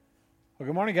Well,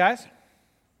 good morning, guys.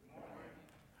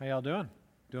 How y'all doing?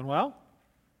 Doing well?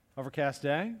 Overcast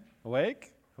day?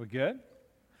 Awake? We good?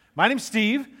 My name's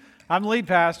Steve. I'm the lead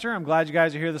pastor. I'm glad you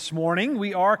guys are here this morning.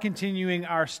 We are continuing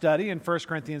our study in 1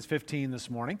 Corinthians 15 this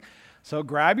morning. So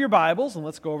grab your Bibles and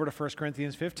let's go over to 1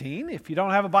 Corinthians 15. If you don't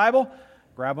have a Bible,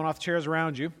 grab one off the chairs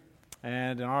around you.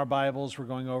 And in our Bibles, we're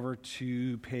going over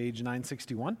to page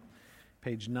 961.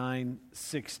 Page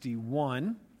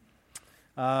 961.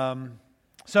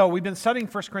 So we've been studying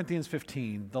 1 Corinthians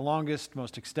 15, the longest,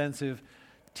 most extensive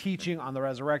teaching on the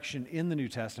resurrection in the New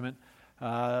Testament,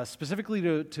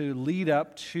 specifically to lead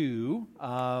up to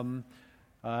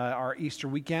our Easter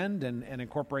weekend and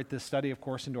incorporate this study, of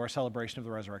course, into our celebration of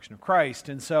the resurrection of Christ.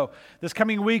 And so this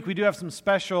coming week, we do have some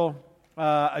special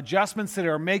adjustments that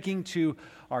are making to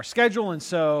our schedule, and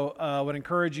so I would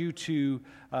encourage you to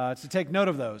take note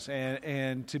of those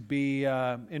and to be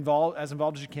involved as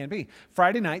you can be.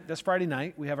 This Friday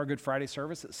night, we have our Good Friday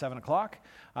service at 7 o'clock.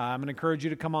 I'm going to encourage you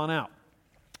to come on out.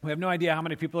 We have no idea how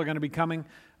many people are going to be coming,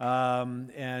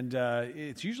 and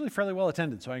it's usually fairly well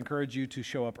attended, so I encourage you to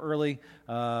show up early.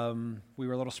 We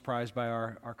were a little surprised by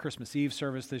our Christmas Eve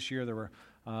service this year. There were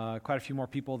quite a few more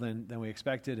people than we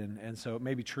expected, and so it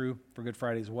may be true for Good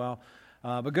Friday as well.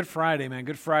 But Good Friday, man,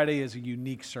 Good Friday is a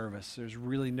unique service. There's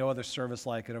really no other service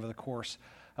like it over the course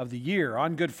of the year.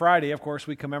 On Good Friday, of course,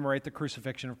 we commemorate the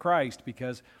crucifixion of Christ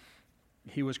because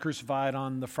he was crucified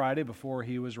on the Friday before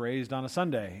he was raised on a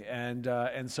Sunday.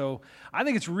 And so I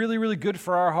think it's really, really good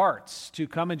for our hearts to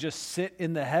come and just sit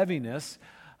in the heaviness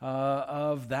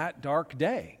of that dark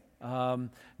day.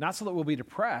 Not so that we'll be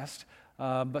depressed,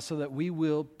 but so that we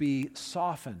will be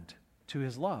softened to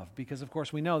his love. Because, of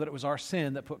course, we know that it was our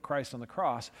sin that put Christ on the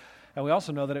cross. And we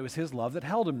also know that it was his love that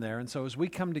held him there. And so as we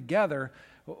come together,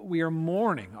 we are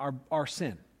mourning our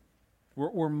sin.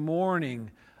 We're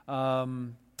mourning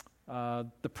the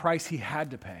price he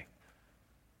had to pay.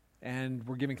 And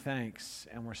we're giving thanks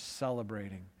and we're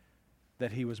celebrating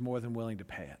that he was more than willing to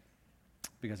pay it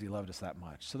because he loved us that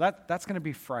much. So that's going to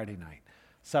be Friday night,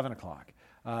 7 o'clock.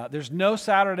 There's no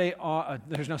Saturday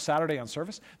on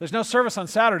service. There's no service on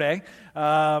Saturday.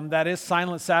 That is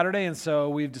Silent Saturday, and so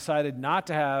we've decided not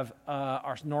to have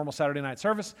our normal Saturday night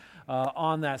service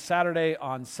on that Saturday.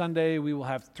 On Sunday, we will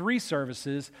have 3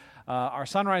 services. Our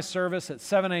sunrise service at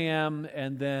 7 a.m.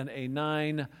 and then a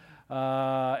 9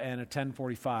 and a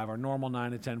 10:45, our normal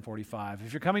 9 to 10:45.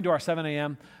 If you're coming to our 7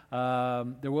 a.m.,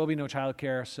 there will be no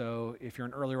childcare, so if you're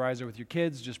an early riser with your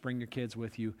kids, just bring your kids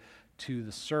with you to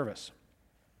the service.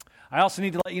 I also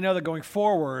need to let you know that going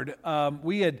forward,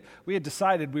 we had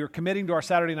decided we were committing to our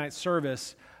Saturday night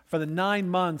service for the 9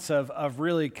 months of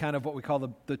really kind of what we call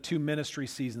the 2 ministry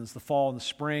seasons, the fall and the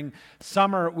spring.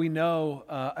 Summer, we know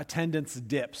attendance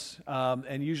dips,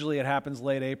 and usually it happens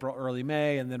late April, early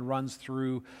May, and then runs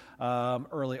through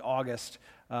early August,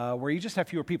 where you just have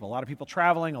fewer people. A lot of people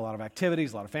traveling, a lot of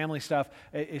activities, a lot of family stuff.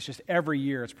 It's just every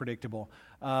year it's predictable.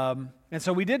 And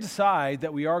so we did decide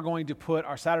that we are going to put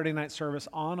our Saturday night service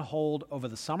on hold over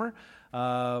the summer.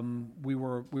 We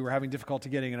were having difficulty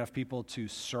getting enough people to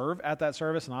serve at that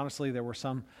service, and honestly, there were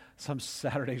some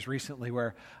Saturdays recently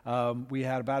where we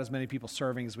had about as many people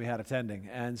serving as we had attending.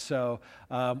 And so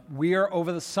we are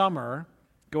over the summer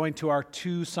going to our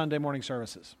 2 Sunday morning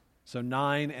services. So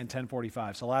 9 and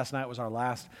 10:45. So last night was our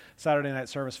last Saturday night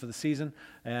service for the season.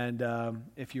 And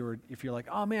if you're like,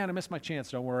 oh man, I missed my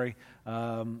chance, don't worry.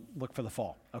 Look for the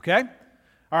fall. Okay?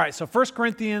 All right. So 1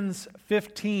 Corinthians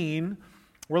 15.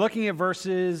 We're looking at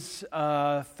verses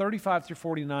 35 through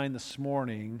 49 this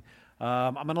morning.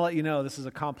 I'm going to let you know this is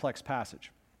a complex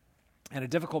passage and a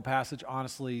difficult passage,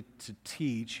 honestly, to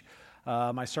teach.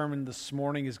 My sermon this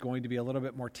morning is going to be a little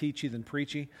bit more teachy than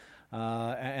preachy.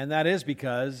 And that is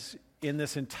because in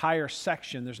this entire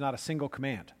section, there's not a single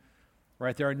command,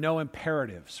 right? There are no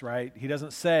imperatives, right? He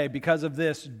doesn't say, because of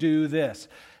this, do this.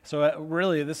 So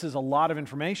really, this is a lot of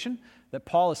information that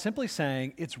Paul is simply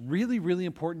saying, it's really, really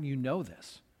important you know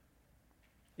this.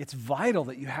 It's vital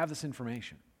that you have this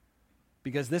information.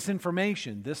 Because this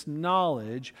information, this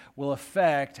knowledge will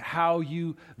affect how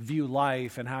you view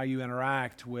life and how you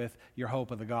interact with your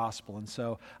hope of the gospel. And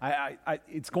so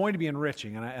it's going to be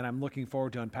enriching, and I'm looking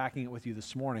forward to unpacking it with you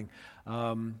this morning.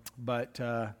 But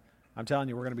I'm telling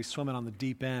you, we're going to be swimming on the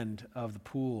deep end of the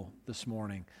pool this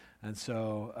morning. And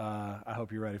so I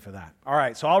hope you're ready for that. All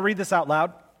right, so I'll read this out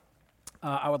loud.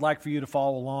 I would like for you to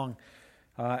follow along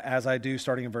as I do,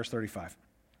 starting in verse 35.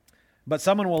 But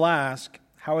someone will ask,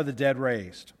 how are the dead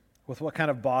raised? With what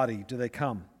kind of body do they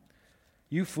come?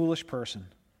 You foolish person,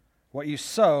 what you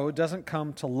sow doesn't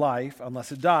come to life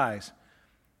unless it dies.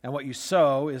 And what you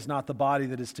sow is not the body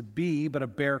that is to be, but a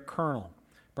bare kernel.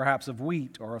 perhaps of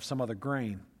wheat or of some other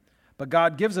grain. But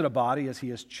God gives it a body as he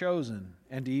has chosen,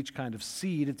 and to each kind of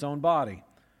seed its own body.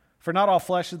 For not all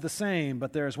flesh is the same,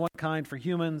 but there is one kind for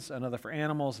humans, another for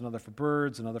animals, another for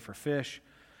birds, another for fish.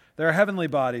 There are heavenly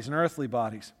bodies and earthly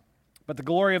bodies. But the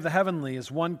glory of the heavenly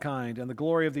is one kind, and the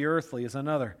glory of the earthly is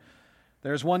another.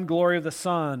 There is one glory of the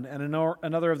sun, and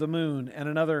another of the moon, and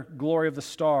another glory of the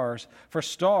stars. For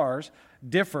stars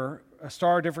differ, a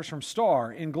star differs from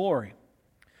star in glory.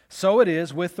 So it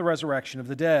is with the resurrection of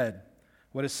the dead.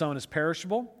 What is sown is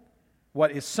perishable.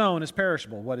 What is sown is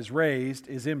perishable. What is raised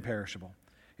is imperishable.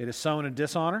 It is sown in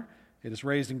dishonor. It is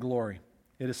raised in glory.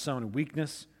 It is sown in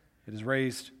weakness. It is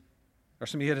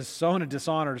sown in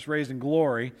dishonor. It is raised in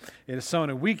glory. It is sown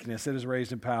in weakness. It is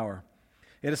raised in power.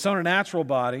 It is sown a natural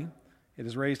body. It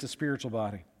is raised a spiritual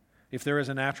body. If there is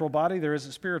a natural body, there is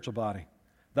a spiritual body.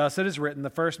 Thus it is written, the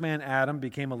first man, Adam,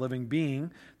 became a living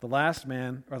being. The last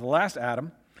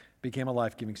Adam became a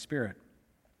life-giving spirit.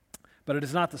 But it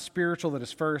is not the spiritual that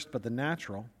is first, but the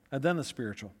natural, and then the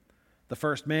spiritual. The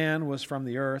first man was from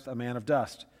the earth, a man of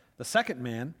dust. The second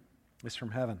man is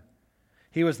from heaven.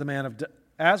 He was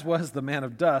as was the man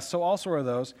of dust, so also are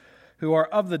those who are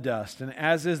of the dust. And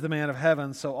as is the man of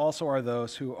heaven, so also are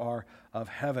those who are of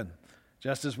heaven.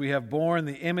 Just as we have borne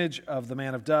the image of the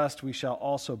man of dust, we shall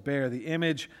also bear the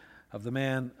image of the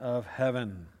man of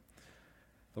heaven.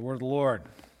 The word of the Lord.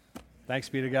 Thanks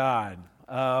be to God.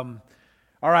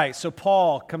 All right, so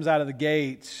Paul comes out of the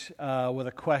gate with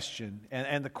a question.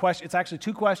 And the question, it's actually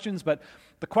two questions, but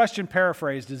the question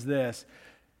paraphrased is this.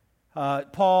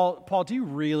 Paul, do you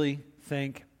really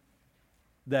think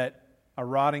that a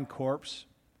rotting corpse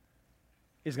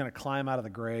is going to climb out of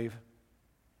the grave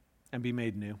and be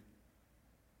made new?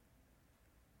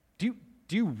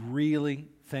 Do you really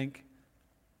think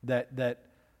that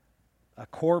a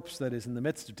corpse that is in the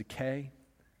midst of decay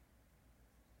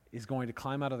is going to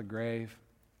climb out of the grave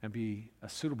and be a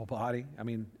suitable body? I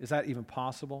mean, is that even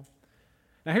possible?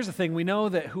 Now, here's the thing. We know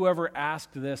that whoever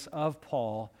asked this of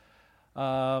Paul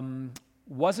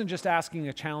wasn't just asking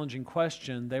a challenging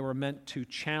question. They were meant to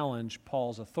challenge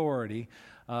Paul's authority.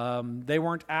 They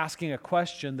weren't asking a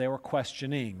question. They were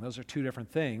questioning. Those are two different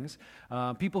things.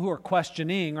 People who are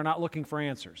questioning are not looking for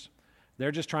answers.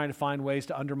 They're just trying to find ways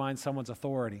to undermine someone's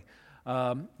authority.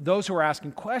 Those who are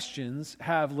asking questions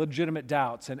have legitimate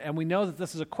doubts. And we know that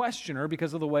this is a questioner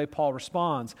because of the way Paul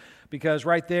responds. Because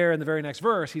right there in the very next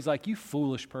verse, he's like, you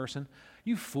foolish person,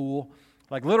 you fool.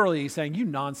 Like literally he's saying, you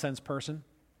nonsense person.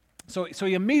 So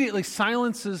he immediately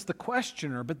silences the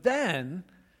questioner, but then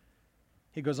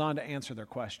he goes on to answer their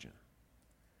question.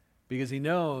 Because he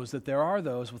knows that there are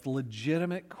those with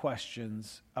legitimate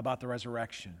questions about the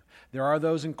resurrection. There are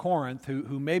those in Corinth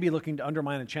who may be looking to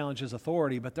undermine and challenge his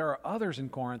authority, but there are others in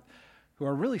Corinth who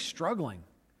are really struggling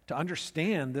to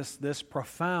understand this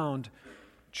profound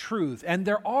truth. And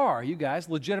there are, you guys,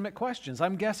 legitimate questions.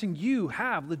 I'm guessing you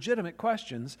have legitimate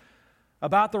questions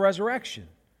about the resurrection,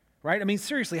 right? I mean,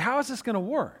 seriously, how is this going to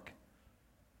work?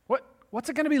 What's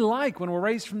it going to be like when we're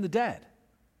raised from the dead?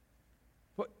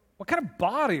 What kind of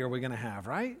body are we going to have,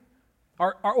 right?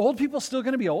 Are old people still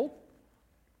going to be old?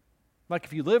 Like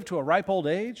if you live to a ripe old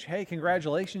age, hey,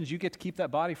 congratulations, you get to keep that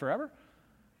body forever,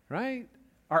 right?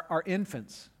 Are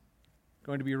infants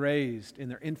going to be raised in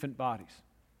their infant bodies?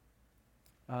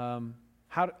 How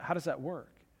does that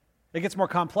work? It gets more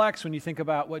complex when you think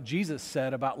about what Jesus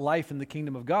said about life in the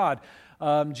kingdom of God.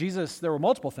 There were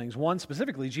multiple things. One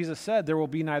specifically, Jesus said there will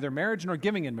be neither marriage nor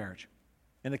giving in marriage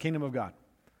in the kingdom of God.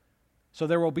 So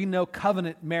there will be no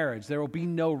covenant marriage. There will be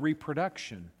no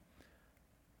reproduction.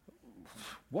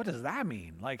 What does that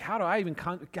mean? Like, how do you even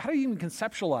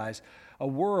conceptualize a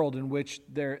world in which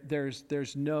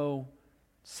there's no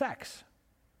sex,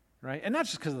 right? And not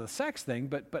just because of the sex thing,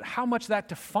 but how much that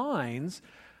defines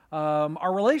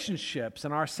our relationships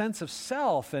and our sense of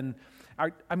self. And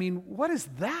what is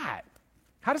that?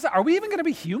 Are we even going to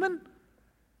be human?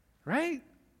 Right?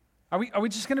 Are we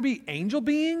just going to be angel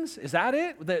beings? Is that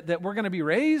it? That we're going to be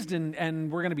raised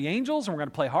and we're going to be angels and we're going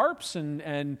to play harps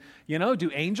and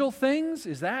do angel things?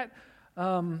 Is that?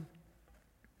 So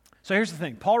here's the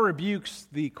thing. Paul rebukes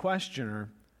the questioner,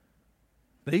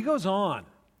 but he goes on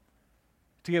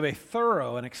to give a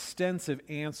thorough and extensive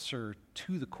answer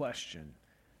to the question.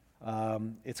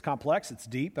 It's complex, it's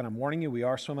deep, and I'm warning you, we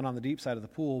are swimming on the deep side of the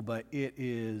pool, but it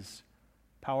is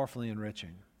powerfully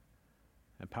enriching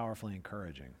and powerfully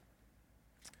encouraging.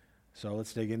 So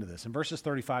let's dig into this. In verses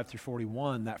 35 through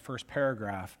 41, that first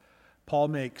paragraph, Paul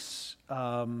makes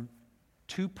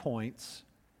 2 points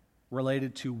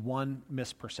related to one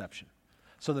misperception.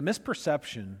 So the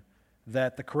misperception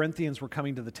that the Corinthians were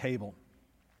coming to the table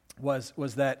was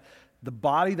that the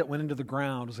body that went into the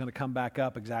ground was going to come back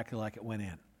up exactly like it went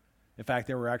in. In fact,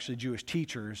 there were actually Jewish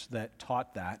teachers that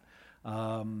taught that.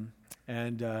 And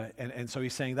so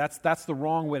he's saying that's the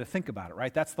wrong way to think about it,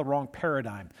 right? That's the wrong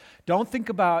paradigm. Don't think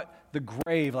about the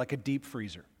grave like a deep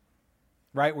freezer,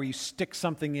 right? Where you stick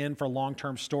something in for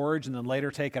long-term storage and then later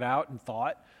take it out and thaw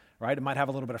it, right? It might have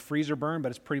a little bit of freezer burn, but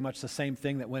it's pretty much the same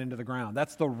thing that went into the ground.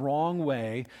 That's the wrong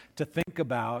way to think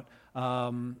about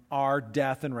our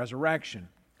death and resurrection.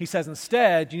 He says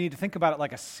instead, you need to think about it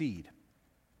like a seed.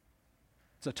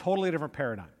 It's a totally different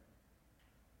paradigm.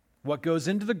 What goes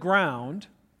into the ground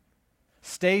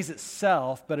stays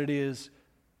itself, but it is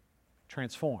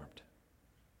transformed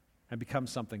and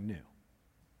becomes something new.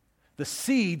 The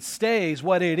seed stays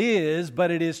what it is,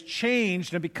 but it is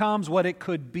changed and becomes what it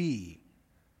could be.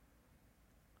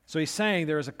 So he's saying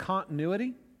there is a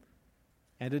continuity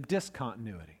and a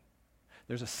discontinuity.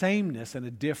 There's a sameness and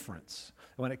a difference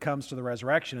when it comes to the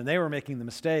resurrection. And they were making the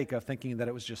mistake of thinking that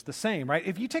it was just the same, right?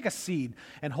 If you take a seed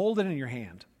and hold it in your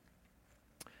hand,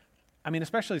 I mean,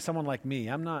 especially someone like me,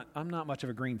 I'm not much of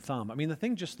a green thumb. I mean, the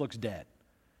thing just looks dead.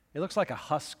 It looks like a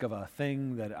husk of a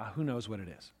thing that who knows what it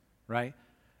is, right?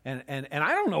 And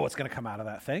I don't know what's going to come out of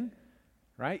that thing,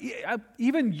 right?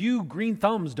 Even you green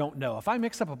thumbs don't know. If I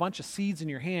mix up a bunch of seeds in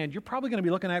your hand, you're probably going to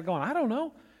be looking at it going, I don't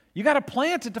know. You got to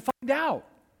plant it to find out,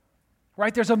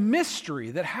 right? There's a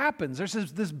mystery that happens. There's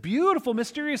this beautiful,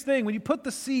 mysterious thing when you put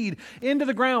the seed into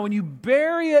the ground, when you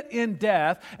bury it in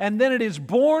death, and then it is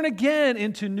born again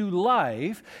into new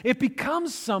life, it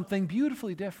becomes something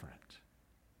beautifully different.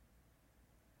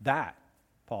 That,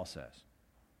 Paul says,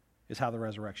 is how the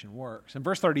resurrection works. And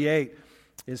verse 38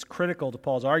 is critical to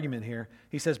Paul's argument here.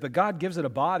 He says, but God gives it a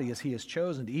body as he has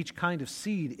chosen, to each kind of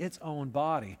seed its own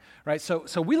body. Right? So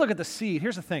we look at the seed.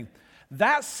 Here's the thing.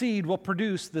 That seed will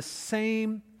produce the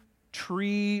same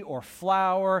tree or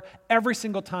flower every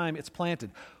single time it's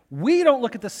planted. We don't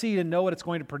look at the seed and know what it's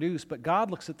going to produce, but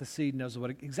God looks at the seed and knows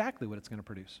exactly what it's going to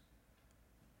produce.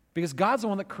 Because God's the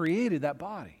one that created that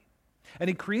body. And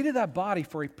he created that body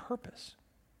for a purpose.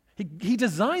 He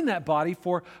designed that body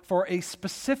for a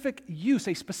specific use,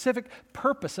 a specific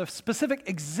purpose, a specific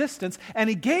existence, and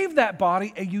he gave that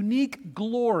body a unique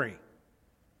glory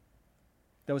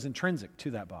that was intrinsic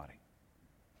to that body.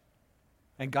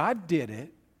 And God did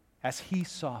it as he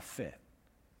saw fit.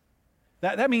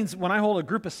 That means when I hold a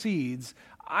group of seeds,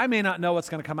 I may not know what's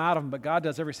going to come out of them, but God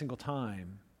does every single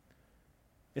time.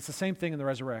 It's the same thing in the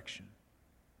resurrection.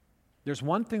 There's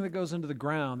one thing that goes into the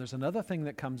ground, there's another thing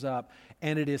that comes up,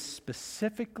 and it is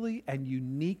specifically and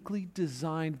uniquely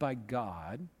designed by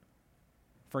God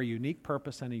for a unique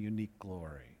purpose and a unique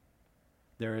glory.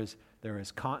 There is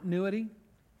continuity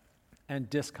and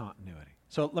discontinuity.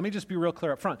 So let me just be real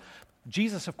clear up front.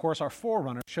 Jesus, of course, our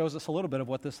forerunner, shows us a little bit of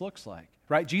what this looks like,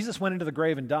 right? Jesus went into the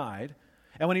grave and died,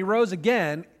 and when he rose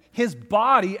again, his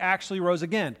body actually rose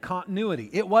again. Continuity.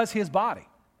 It was his body.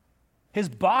 His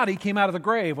body came out of the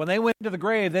grave. When they went into the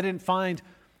grave, they didn't find,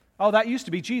 oh, that used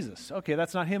to be Jesus. Okay,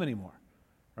 that's not him anymore,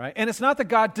 right? And it's not that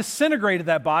God disintegrated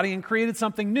that body and created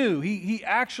something new. He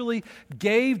actually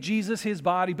gave Jesus his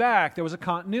body back. There was a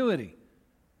continuity.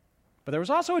 But there was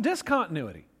also a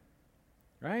discontinuity,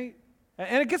 right?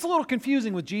 And it gets a little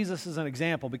confusing with Jesus as an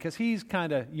example because he's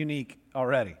kind of unique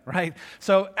already, right?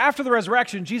 So after the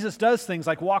resurrection, Jesus does things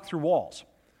like walk through walls,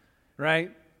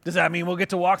 right? Does that mean we'll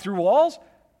get to walk through walls?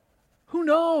 Who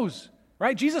knows,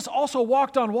 right? Jesus also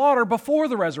walked on water before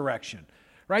the resurrection,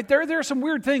 right? There are some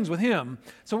weird things with him.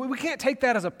 So we can't take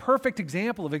that as a perfect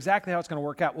example of exactly how it's going to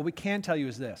work out. What we can tell you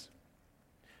is this.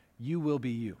 You will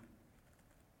be you.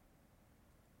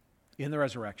 In the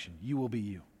resurrection, you will be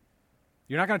you.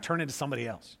 You're not going to turn into somebody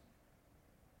else.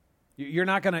 You're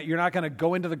not going to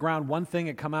go into the ground one thing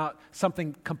and come out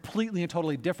something completely and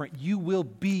totally different. You will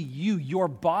be you. Your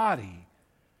body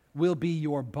will be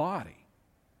your body.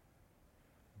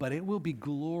 But it will be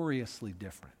gloriously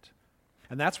different.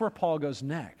 And that's where Paul goes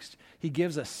next. He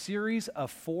gives a series of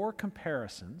 4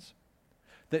 comparisons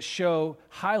that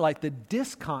highlight the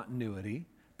discontinuity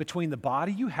between the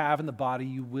body you have and the body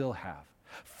you will have.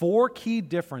 4 key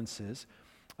differences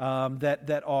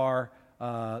that are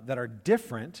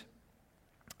different,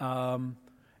 and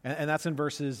that's in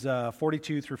verses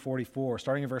 42 through 44.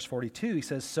 Starting in verse 42, he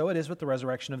says, "So it is with the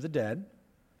resurrection of the dead.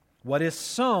 What is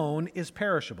sown is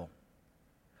perishable.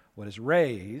 What is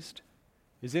raised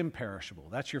is imperishable."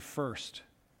 That's your first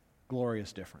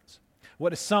glorious difference.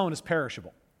 What is sown is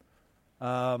perishable.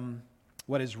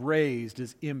 What is raised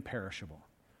is imperishable.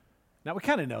 Now, we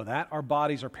kind of know that. Our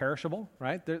bodies are perishable,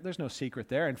 right? There's no secret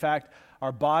there. In fact,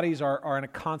 our bodies are in a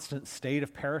constant state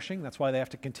of perishing. That's why they have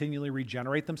to continually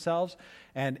regenerate themselves.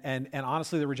 And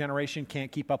honestly, the regeneration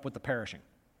can't keep up with the perishing,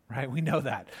 right? We know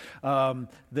that.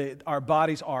 Our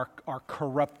bodies are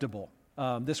corruptible.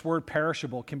 This word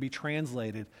perishable can be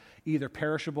translated either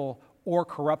perishable or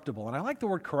corruptible. And I like the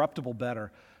word corruptible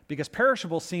better because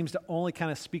perishable seems to only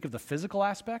kind of speak of the physical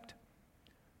aspect.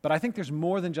 But I think there's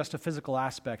more than just a physical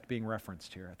aspect being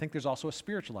referenced here. I think there's also a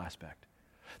spiritual aspect.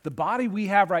 The body we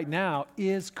have right now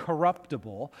is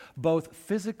corruptible, both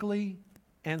physically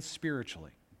and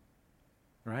spiritually,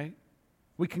 right?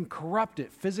 We can corrupt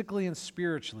it physically and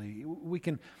spiritually. We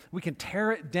can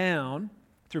tear it down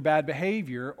through bad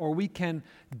behavior, or we can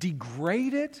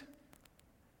degrade it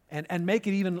and make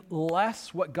it even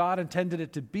less what God intended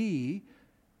it to be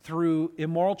through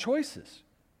immoral choices.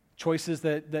 Choices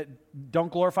that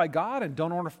don't glorify God and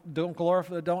don't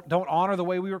honor the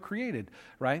way we were created,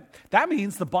 right? That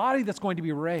means the body that's going to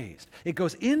be raised, it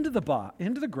goes into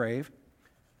the grave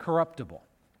corruptible.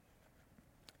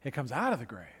 It comes out of the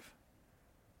grave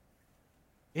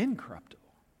incorruptible.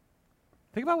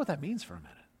 Think about what that means for a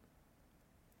minute.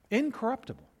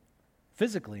 Incorruptible,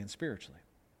 physically and spiritually.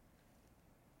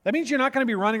 That means you're not going to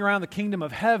be running around the kingdom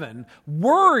of heaven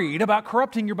worried about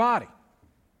corrupting your body.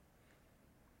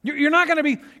 You're not going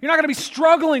to be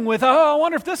struggling with, I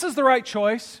wonder if this is the right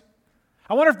choice.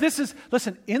 I wonder if this is,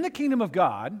 listen, in the kingdom of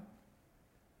God,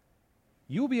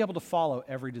 you will be able to follow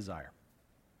every desire.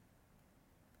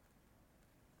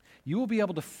 You will be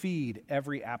able to feed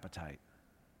every appetite.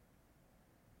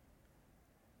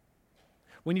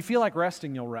 When you feel like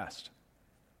resting, you'll rest.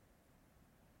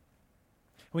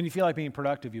 When you feel like being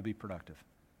productive, you'll be productive.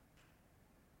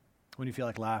 When you feel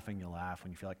like laughing, you'll laugh.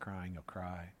 When you feel like crying, you'll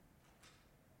cry.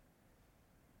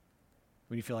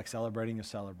 When you feel like celebrating, you'll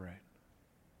celebrate.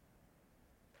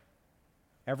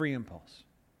 Every impulse.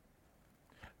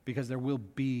 Because there will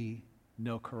be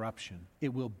no corruption.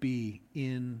 It will be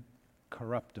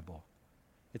incorruptible.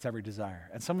 It's every desire.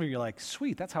 And some of you are like,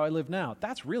 sweet, that's how I live now.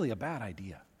 That's really a bad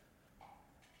idea.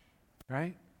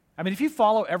 Right? I mean, if you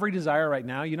follow every desire right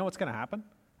now, you know what's going to happen?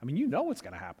 I mean, you know what's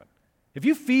going to happen. If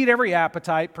you feed every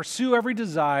appetite, pursue every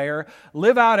desire,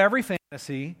 live out every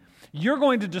fantasy, you're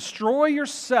going to destroy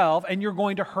yourself and you're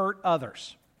going to hurt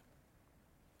others.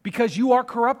 Because you are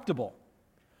corruptible,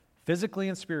 physically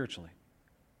and spiritually.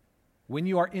 When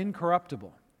you are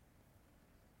incorruptible,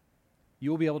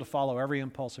 you will be able to follow every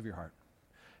impulse of your heart.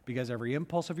 Because every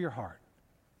impulse of your heart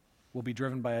will be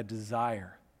driven by a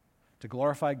desire to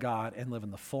glorify God and live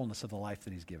in the fullness of the life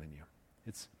that He's given you.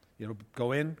 It'll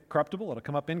go in corruptible, it'll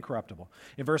come up incorruptible.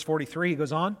 In verse 43, he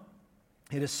goes on,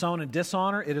 it is sown in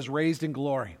dishonor, it is raised in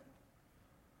glory.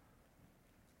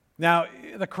 Now,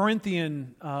 the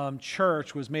Corinthian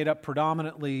church was made up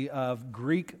predominantly of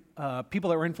Greek people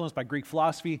that were influenced by Greek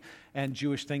philosophy and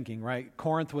Jewish thinking, right?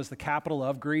 Corinth was the capital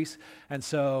of Greece, and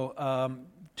so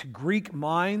to Greek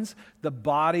minds, the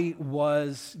body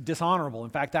was dishonorable. In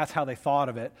fact, that's how they thought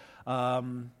of it.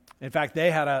 In fact, they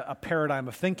had a paradigm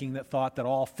of thinking that thought that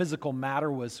all physical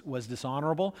matter was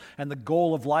dishonorable, and the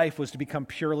goal of life was to become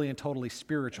purely and totally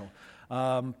spiritual.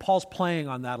 Paul's playing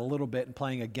on that a little bit and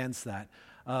playing against that.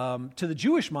 To the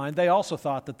Jewish mind, they also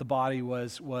thought that the body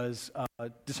was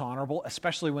dishonorable,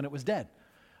 especially when it was dead.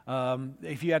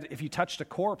 If you touched a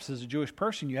corpse as a Jewish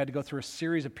person, you had to go through a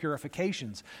series of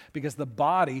purifications because the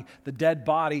dead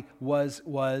body was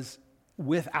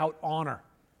without honor,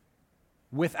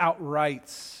 without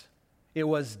rights. It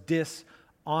was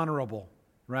dishonorable,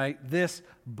 right? This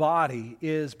body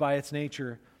is by its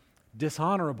nature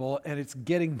dishonorable, and it's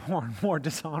getting more and more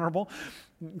dishonorable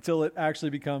until it actually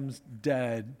becomes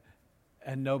dead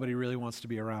and nobody really wants to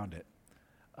be around it.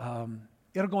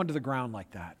 It'll go into the ground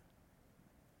like that.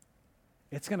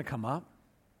 It's going to come up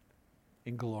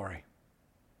in glory.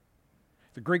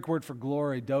 The Greek word for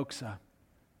glory, doxa,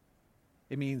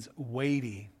 it means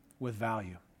weighty with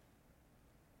value.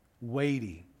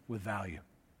 Weighty with value.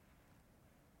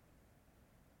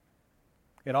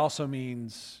 It also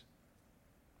means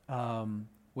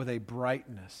with a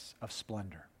brightness of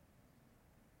splendor.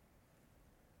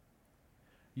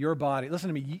 Your body, listen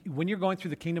to me, when you're going through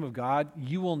the kingdom of God,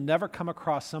 you will never come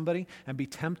across somebody and be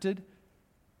tempted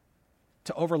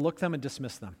to overlook them and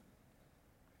dismiss them.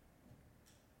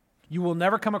 You will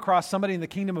never come across somebody in the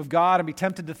kingdom of God and be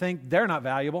tempted to think they're not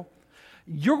valuable.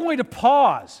 You're going to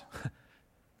pause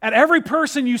at every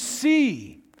person you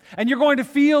see, and you're going to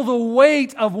feel the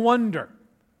weight of wonder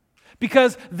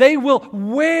because they will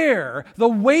wear the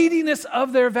weightiness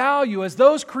of their value as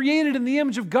those created in the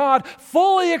image of God,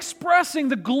 fully expressing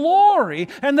the glory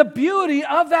and the beauty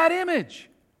of that image.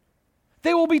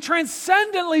 They will be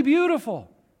transcendently beautiful.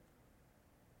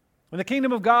 In the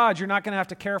kingdom of God, you're not going to have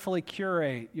to carefully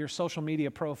curate your social media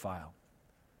profile,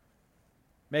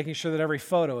 making sure that every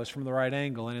photo is from the right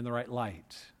angle and in the right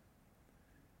light.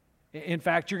 In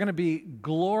fact, you're going to be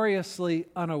gloriously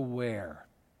unaware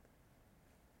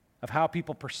of how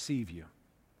people perceive you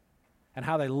and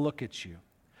how they look at you,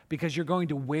 because you're going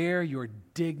to wear your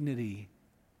dignity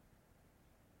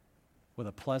with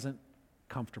a pleasant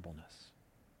comfortableness.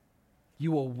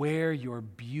 You will wear your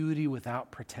beauty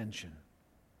without pretension.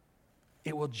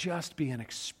 It will just be an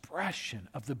expression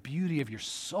of the beauty of your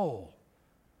soul,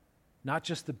 not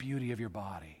just the beauty of your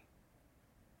body.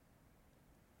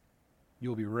 You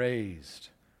will be raised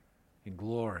in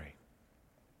glory.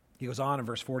 He goes on in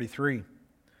verse 43.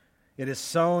 It is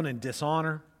sown in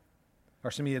dishonor,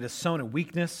 it is sown in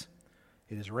weakness.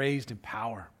 It is raised in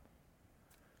power.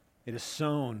 It is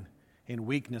sown in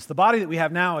weakness. The body that we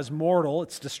have now is mortal,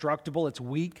 it's destructible, it's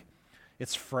weak,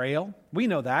 it's frail. We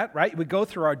know that, right? We go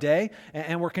through our day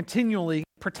and we're continually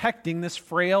protecting this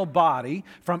frail body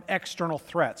from external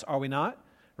threats, are we not?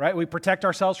 Right? We protect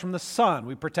ourselves from the sun.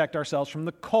 We protect ourselves from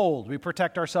the cold. We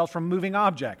protect ourselves from moving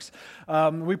objects.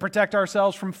 We protect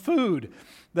ourselves from food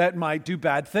that might do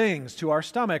bad things to our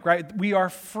stomach, right? We are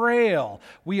frail.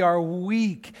 We are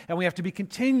weak. And we have to be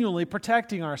continually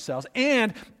protecting ourselves.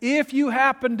 And if you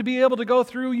happen to be able to go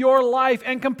through your life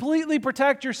and completely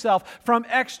protect yourself from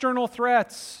external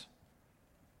threats,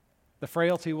 the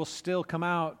frailty will still come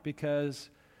out because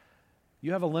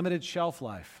you have a limited shelf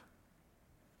life.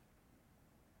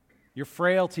 Your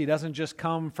frailty doesn't just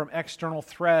come from external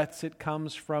threats, it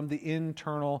comes from the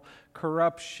internal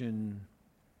corruption,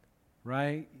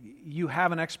 right? You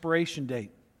have an expiration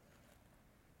date.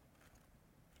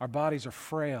 Our bodies are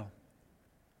frail.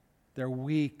 They're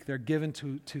weak. They're given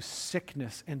to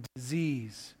sickness and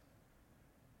disease.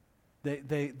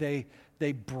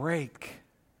 They break.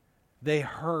 They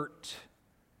hurt.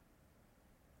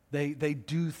 They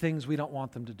do things we don't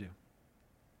want them to do.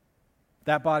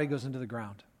 That body goes into the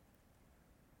ground.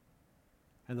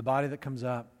 And the body that comes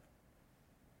up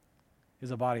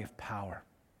is a body of power.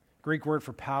 Greek word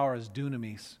for power is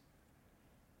dunamis,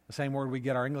 the same word we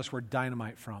get our English word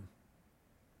dynamite from.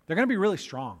 They're going to be really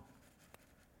strong,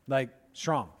 like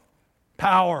strong,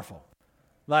 powerful,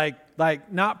 like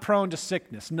not prone to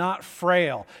sickness, not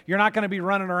frail. You're not going to be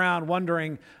running around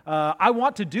wondering, I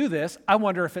want to do this, I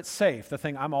wonder if it's safe, the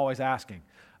thing I'm always asking.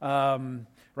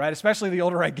 Right? Especially the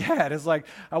older I get, it's like,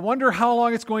 I wonder how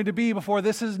long it's going to be before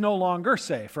this is no longer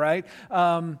safe, right?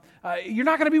 You're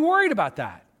not going to be worried about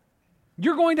that.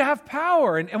 You're going to have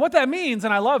power. And what that means,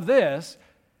 and I love this,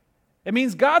 it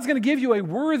means God's going to give you a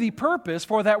worthy purpose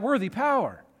for that worthy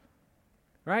power,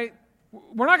 right?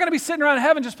 We're not going to be sitting around in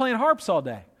heaven just playing harps all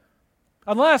day.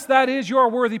 Unless that is your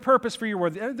worthy purpose for your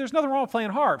worthy. There's nothing wrong with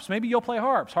playing harps. Maybe you'll play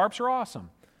harps. Harps are awesome.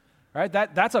 Right?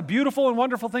 That's a beautiful and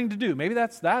wonderful thing to do. Maybe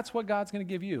that's what God's going to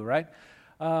give you, right?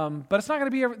 But it's not going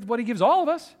to be what He gives all of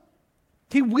us.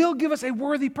 He will give us a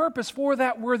worthy purpose for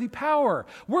that worthy power.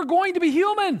 We're going to be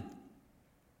human.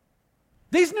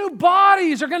 These new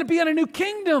bodies are going to be in a new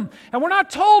kingdom, and we're not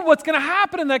told what's going to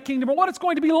happen in that kingdom or what it's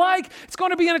going to be like. It's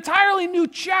going to be an entirely new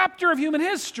chapter of human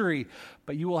history,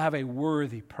 but you will have a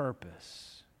worthy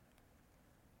purpose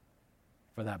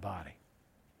for that body.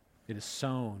 It is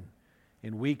sown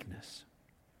in weakness.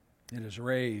 It is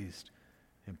raised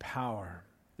in power.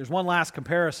 There's one last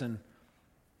comparison.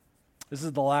 This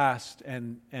is the last,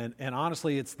 and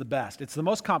honestly, it's the best. It's the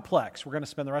most complex. We're going to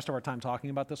spend the rest of our time talking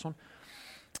about this one.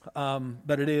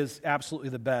 But it is absolutely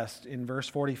the best. In verse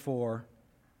 44,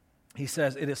 he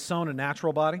says, it is sown a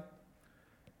natural body,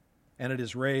 and it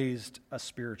is raised a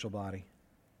spiritual body.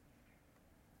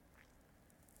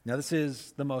 Now, this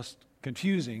is the most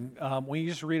confusing. When you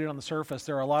just read it on the surface,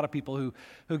 there are a lot of people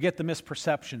who get the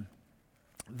misperception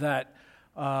that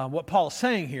what Paul is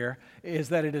saying here is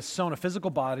that it is sown a physical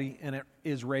body and it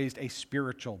is raised a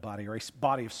spiritual body or a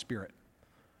body of spirit.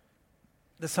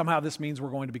 That somehow this means we're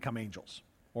going to become angels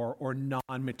or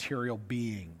non-material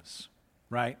beings,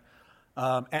 right?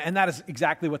 And that is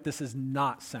exactly what this is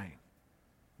not saying,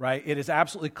 right? It is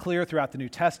absolutely clear throughout the New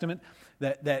Testament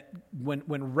that when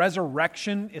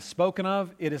resurrection is spoken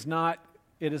of, it is not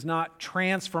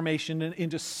transformation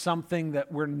into something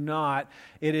that we're not.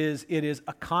 It is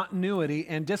a continuity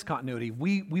and discontinuity.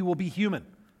 We will be human,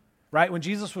 right? When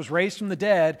Jesus was raised from the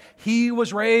dead, He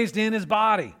was raised in His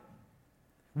body.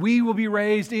 We will be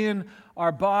raised in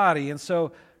our body. And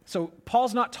so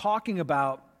Paul's not talking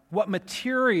about what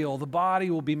material the body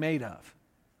will be made of.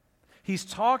 He's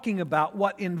talking about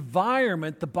what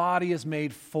environment the body is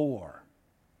made for.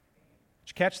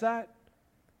 Did you catch that?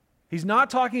 He's not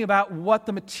talking about what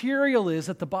the material is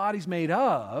that the body's made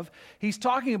of. He's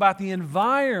talking about the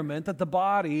environment that the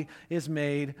body is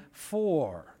made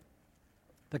for.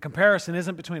 The comparison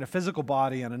isn't between a physical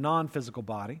body and a non-physical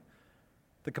body.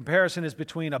 The comparison is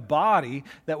between a body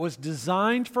that was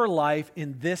designed for life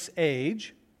in this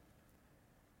age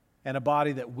and a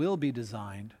body that will be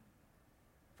designed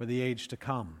for the age to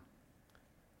come,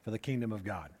 for the kingdom of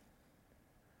God.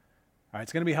 All right,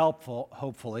 it's going to be helpful,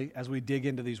 hopefully, as we dig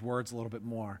into these words a little bit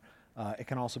more. It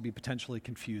can also be potentially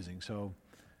confusing, so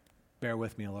bear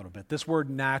with me a little bit. This word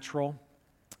natural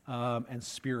and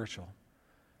spiritual,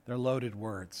 they're loaded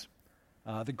words.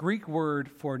 The Greek word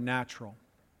for natural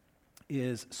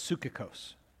is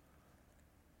psychikos.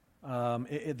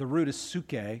 The root is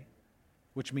psyche,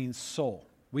 which means soul.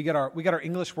 We get our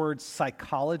English word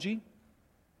psychology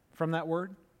from that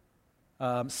word.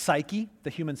 Psyche, the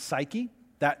human psyche.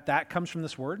 That comes from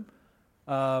this word.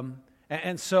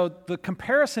 And so the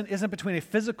comparison isn't between a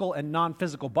physical and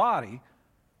non-physical body,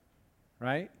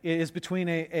 right? It is between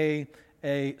a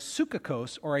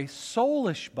psychikos, or a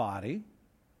soulish body,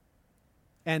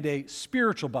 and a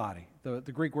spiritual body.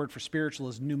 The Greek word for spiritual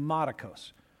is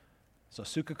pneumatikos. So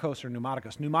psychikos or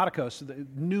pneumatikos. Pneumatikos, the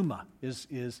pneuma, is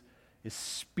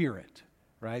spirit,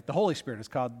 right? The Holy Spirit is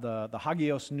called the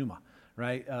hagios pneuma.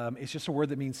 Right? It's just a word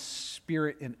that means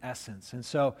spirit in essence. And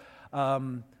so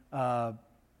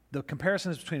the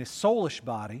comparison is between a soulish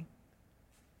body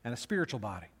and a spiritual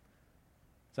body.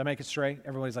 Does that make it straight?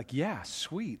 Everybody's like, yeah,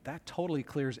 sweet. That totally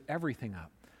clears everything up.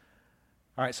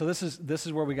 All right, so this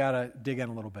is where we got to dig in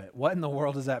a little bit. What in the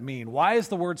world does that mean? Why is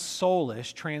the word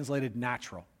soulish translated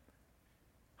natural?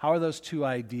 How are those two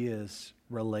ideas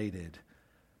related?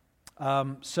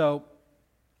 So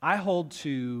I hold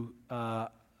to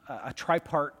a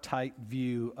tripartite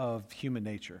view of human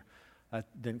nature. That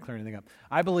didn't clear anything up.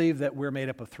 I believe that we're made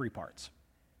up of three parts: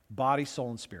 body, soul,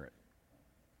 and spirit.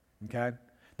 Okay?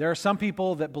 There are some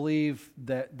people that believe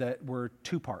that we're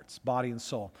two parts, body and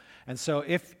soul. And so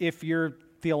if you're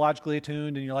theologically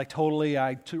attuned and you're like, totally,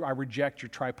 I reject your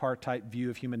tripartite view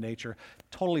of human nature,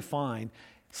 totally fine.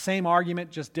 Same argument,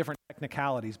 just different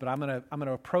technicalities, but I'm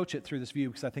gonna approach it through this view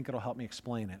because I think it'll help me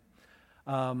explain it.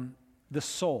 The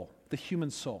soul, the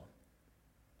human soul,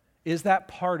 is that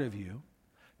part of you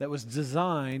that was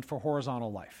designed for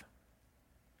horizontal life.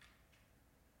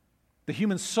 The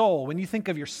human soul, when you think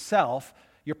of yourself,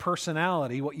 your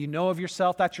personality, what you know of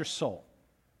yourself, that's your soul,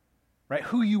 right?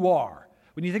 Who you are.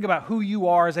 When you think about who you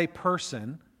are as a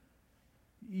person,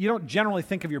 you don't generally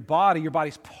think of your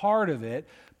body's part of it,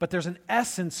 but there's an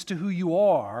essence to who you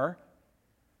are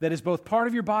that is both part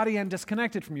of your body and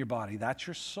disconnected from your body. That's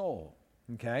your soul.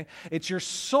 Okay? It's your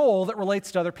soul that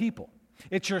relates to other people.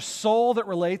 It's your soul that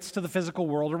relates to the physical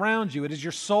world around you. It is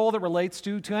your soul that relates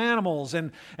to animals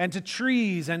and to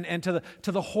trees and to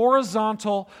the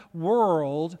horizontal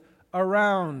world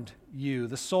around you.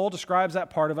 The soul describes that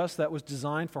part of us that was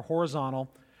designed for horizontal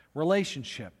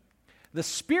relationship. The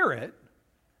spirit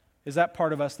is that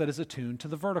part of us that is attuned to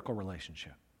the vertical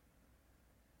relationship.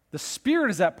 The spirit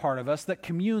is that part of us that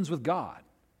communes with God.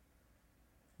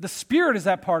 The Spirit is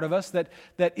that part of us that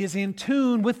is in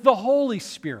tune with the Holy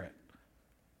Spirit,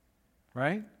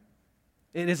 right?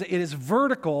 It is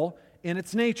vertical in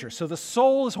its nature. So the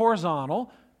soul is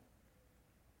horizontal.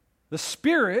 The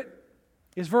Spirit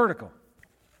is vertical.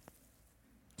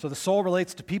 So the soul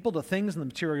relates to people, to things in the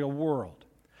material world.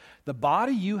 The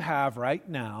body you have right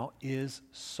now is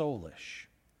soulish.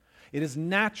 It is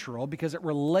natural because it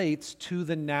relates to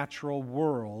the natural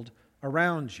world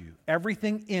around you.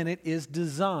 Everything in it is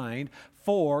designed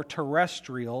for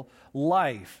terrestrial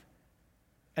life.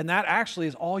 And that actually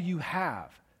is all you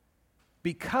have.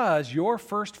 Because your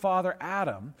first father,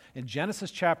 Adam, in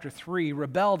Genesis chapter 3,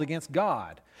 rebelled against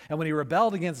God. And when he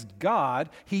rebelled against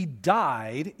God, he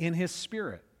died in his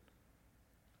spirit.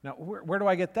 Now, where do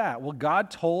I get that? Well, God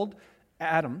told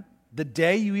Adam, the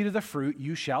day you eat of the fruit,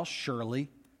 you shall surely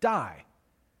die.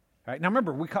 Right? Now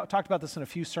remember, we talked about this in a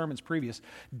few sermons previous.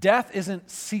 Death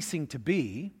isn't ceasing to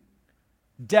be.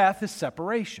 Death is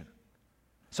separation.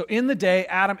 So in the day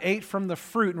Adam ate from the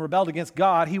fruit and rebelled against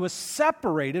God, he was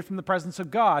separated from the presence of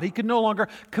God. He could no longer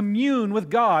commune with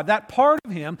God. That part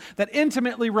of him that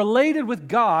intimately related with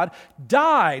God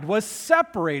died, was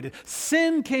separated.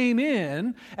 Sin came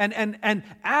in, and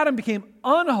Adam became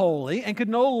unholy and could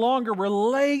no longer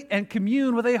relate and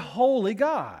commune with a holy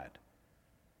God.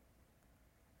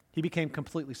 He became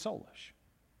completely soulish.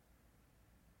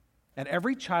 And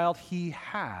every child he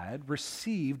had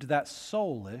received that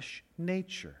soulish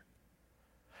nature.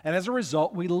 And as a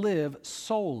result, we live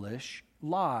soulish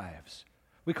lives.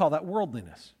 We call that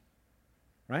worldliness.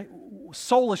 right?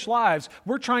 Soulish lives.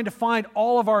 We're trying to find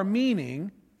all of our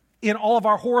meaning in all of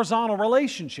our horizontal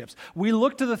relationships. We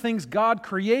look to the things God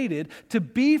created to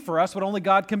be for us what only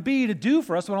God can be, to do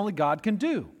for us what only God can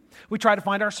do. We try to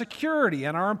find our security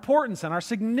and our importance and our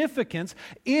significance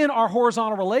in our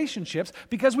horizontal relationships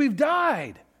because we've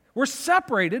died. We're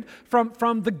separated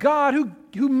from the God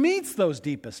who meets those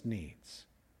deepest needs.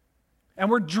 And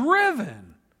we're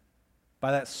driven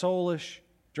by that soulish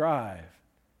drive.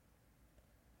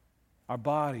 Our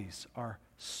bodies are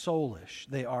soulish.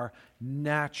 They are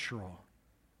natural.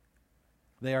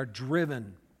 They are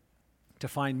driven to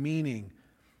find meaning.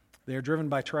 They are driven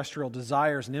by terrestrial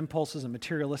desires and impulses and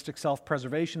materialistic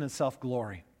self-preservation and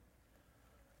self-glory.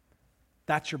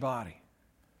 That's your body.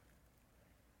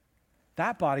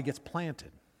 That body gets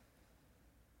planted.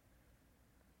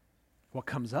 What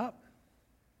comes up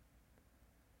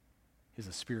is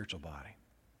a spiritual body.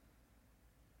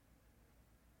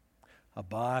 A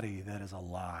body that is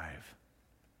alive.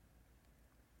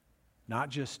 Not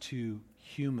just to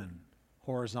human,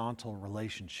 horizontal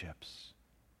relationships,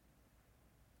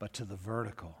 but to the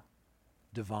vertical,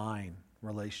 divine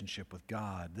relationship with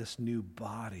God. This new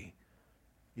body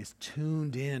is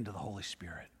tuned in to the Holy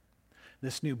Spirit.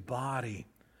 This new body,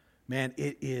 man,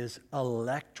 it is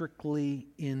electrically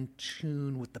in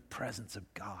tune with the presence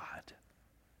of God.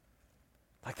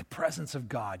 Like the presence of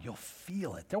God, you'll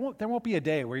feel it. There won't be a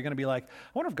day where you're going to be like, I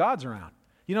wonder if God's around.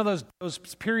 You know those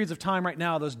periods of time right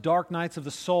now, those dark nights of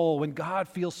the soul when God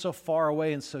feels so far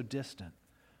away and so distant.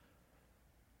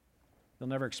 You'll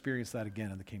never experience that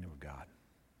again in the kingdom of God.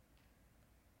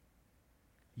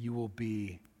 You will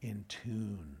be in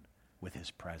tune with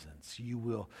His presence. You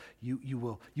will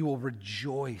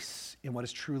rejoice in what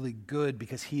is truly good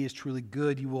because He is truly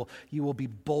good. You will be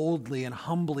boldly and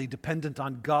humbly dependent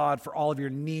on God for all of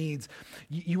your needs.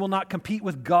 You will not compete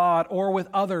with God or with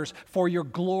others for your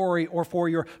glory or for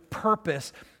your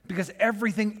purpose, because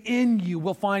everything in you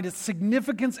will find its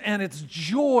significance and its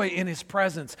joy in His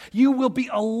presence. You will be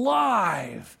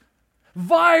alive,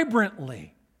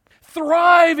 vibrantly,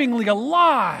 thrivingly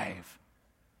alive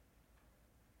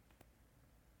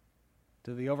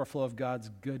to the overflow of God's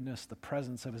goodness, the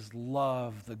presence of His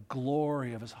love, the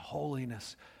glory of His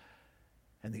holiness,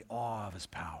 and the awe of His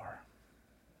power.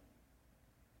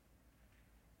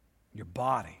 Your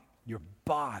body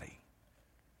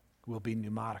will be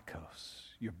pneumatikos.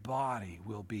 Your body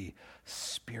will be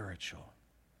spiritual,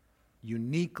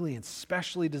 uniquely and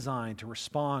specially designed to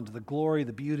respond to the glory,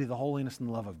 the beauty, the holiness, and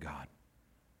the love of God.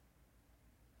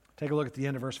 Take a look at the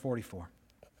end of verse 44.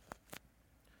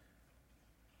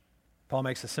 Paul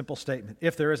makes a simple statement.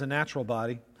 If there is a natural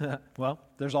body, well,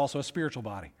 there's also a spiritual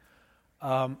body.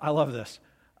 I love this.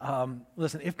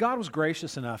 Listen, if God was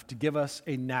gracious enough to give us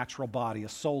a natural body, a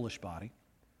soulish body,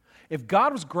 if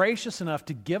God was gracious enough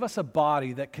to give us a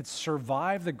body that could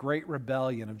survive the great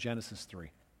rebellion of Genesis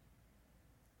 3,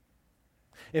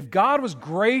 if God was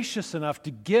gracious enough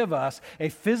to give us a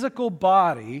physical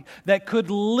body that could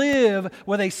live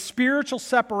with a spiritual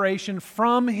separation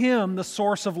from Him, the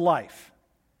source of life,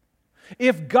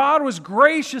 if God was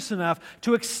gracious enough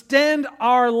to extend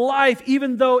our life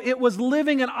even though it was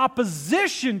living in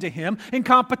opposition to Him, in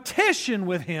competition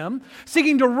with Him,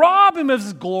 seeking to rob Him of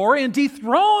His glory and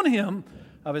dethrone Him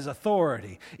of His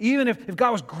authority, even if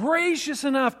God was gracious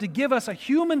enough to give us a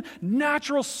human,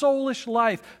 natural, soulish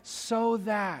life so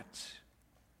that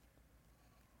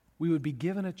we would be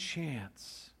given a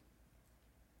chance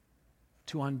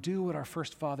to undo what our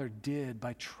first father did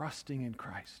by trusting in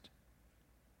Christ.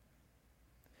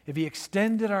 If He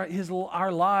extended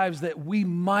our lives that we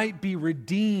might be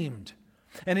redeemed,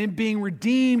 and in being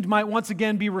redeemed might once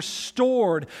again be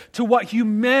restored to what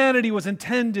humanity was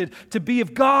intended to be,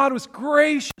 if God was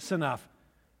gracious enough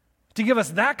to give us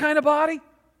that kind of body,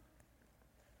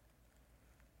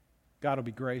 God will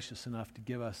be gracious enough to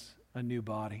give us a new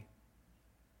body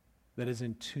that is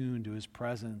in tune to His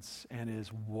presence and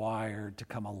is wired to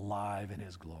come alive in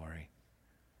His glory.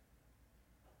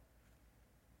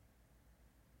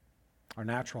 Our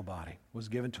natural body was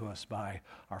given to us by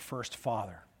our first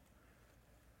father,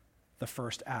 the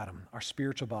first Adam. Our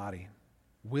spiritual body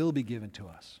will be given to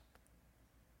us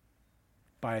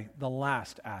by the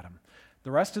last Adam.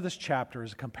 The rest of this chapter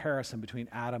is a comparison between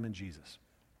Adam and Jesus.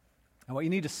 And what you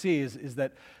need to see is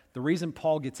that the reason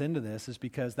Paul gets into this is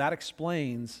because that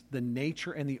explains the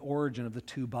nature and the origin of the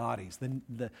two bodies,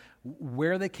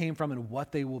 where they came from and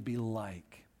what they will be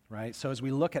like. Right? So as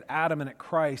we look at Adam and at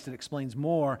Christ, it explains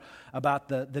more about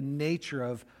the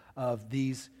nature of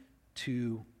these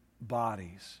two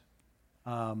bodies.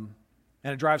 And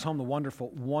it drives home the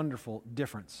wonderful, wonderful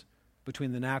difference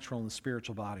between the natural and the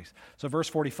spiritual bodies. So verse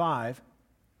 45,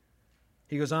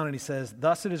 He goes on and he says,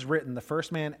 thus it is written, the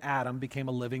first man, Adam, became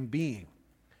a living being.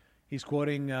 He's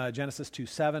quoting Genesis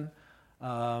 2:7.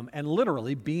 And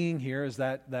literally, being here is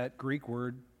that Greek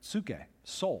word suke,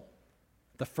 soul.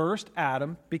 The first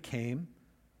Adam became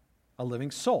a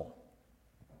living soul.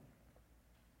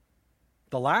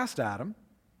 The last Adam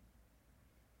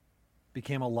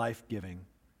became a life-giving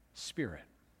spirit.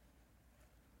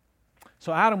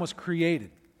 So Adam was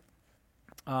created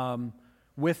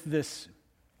with this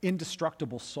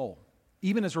indestructible soul.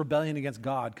 Even his rebellion against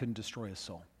God couldn't destroy his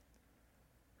soul.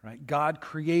 Right? God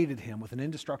created him with an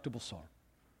indestructible soul.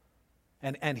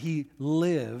 And he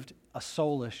lived a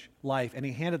soulish life, and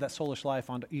he handed that soulish life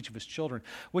onto each of his children,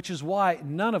 which is why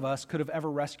none of us could have ever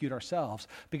rescued ourselves,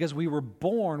 because we were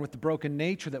born with the broken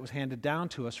nature that was handed down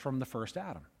to us from the first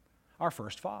Adam, our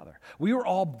first father. We were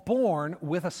all born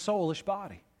with a soulish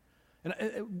body.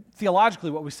 And theologically,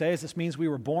 what we say is this means we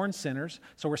were born sinners,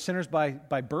 so we're sinners by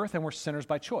birth and we're sinners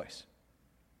by choice.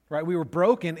 Right? We were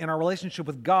broken in our relationship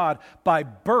with God by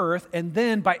birth and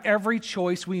then by every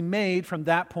choice we made from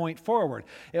that point forward.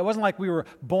 It wasn't like we were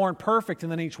born perfect and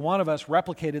then each one of us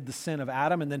replicated the sin of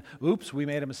Adam and then, oops, we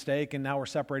made a mistake and now we're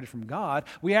separated from God.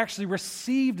 We actually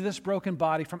received this broken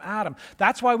body from Adam.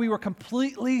 That's why we were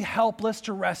completely helpless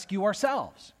to rescue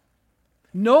ourselves.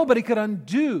 Nobody could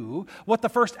undo what the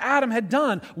first Adam had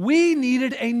done. We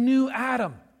needed a new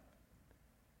Adam.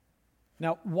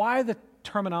 Now, why the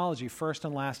terminology first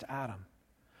and last Adam?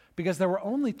 Because there were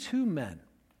only two men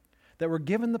that were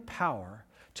given the power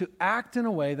to act in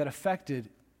a way that affected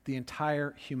the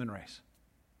entire human race.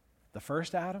 The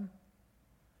first Adam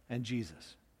and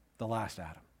Jesus, the last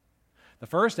Adam. The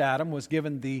first Adam was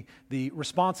given the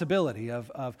responsibility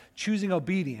of choosing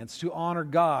obedience, to honor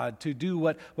God, to do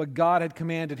what God had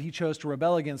commanded. He chose to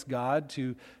rebel against God,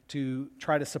 to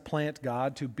try to supplant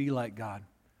God, to be like God.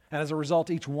 And as a result,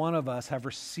 each one of us have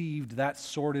received that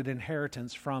sordid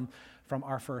inheritance from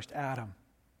our first Adam.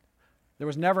 There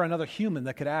was never another human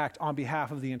that could act on behalf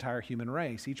of the entire human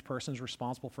race. Each person is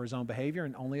responsible for his own behavior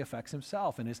and only affects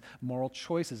himself and his moral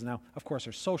choices. Now, of course,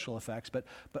 there's social effects, but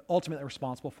ultimately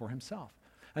responsible for himself.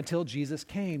 Until Jesus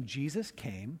came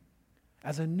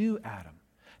as a new Adam.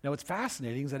 Now, what's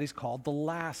fascinating is that he's called the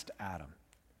last Adam,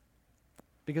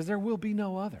 because there will be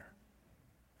no other.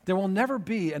 There will never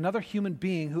be another human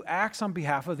being who acts on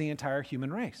behalf of the entire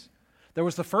human race. There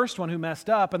was the first one who messed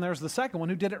up, and there was the second one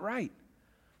who did it right.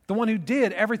 The one who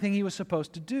did everything he was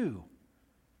supposed to do,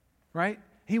 right?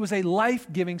 He was a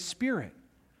life-giving spirit.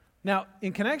 Now,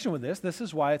 in connection with this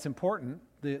is why it's important.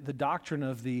 The doctrine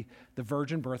of the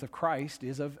virgin birth of Christ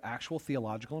is of actual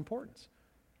theological importance,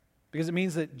 because it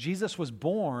means that Jesus was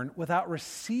born without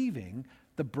receiving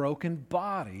the broken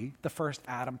body the first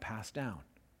Adam passed down.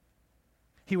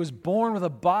 He was born with a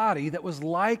body that was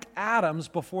like Adam's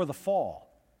before the fall.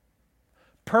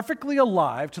 Perfectly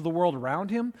alive to the world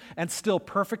around him and still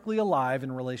perfectly alive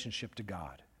in relationship to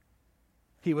God.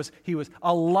 He was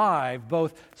alive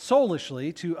both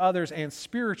soulishly to others and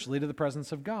spiritually to the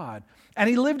presence of God. And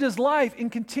he lived his life in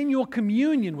continual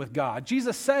communion with God.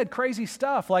 Jesus said crazy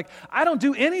stuff like, I don't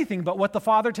do anything but what the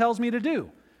Father tells me to do.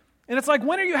 And it's like,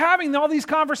 when are you having all these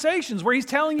conversations where he's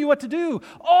telling you what to do?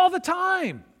 All the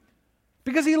time.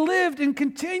 Because he lived in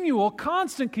continual,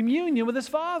 constant communion with his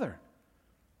Father.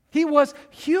 He was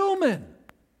human,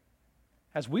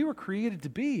 as we were created to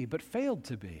be, but failed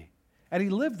to be. And he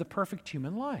lived the perfect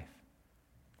human life,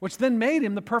 which then made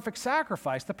him the perfect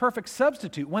sacrifice, the perfect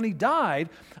substitute. When he died,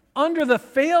 under the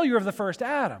failure of the first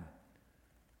Adam,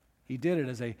 he did it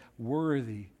as a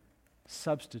worthy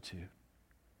substitute,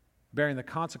 bearing the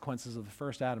consequences of the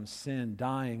first Adam's sin,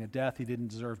 dying a death he didn't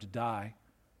deserve to die.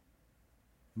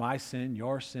 My sin,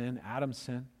 your sin, Adam's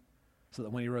sin, so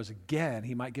that when he rose again,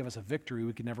 he might give us a victory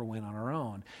we could never win on our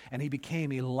own. And he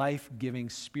became a life-giving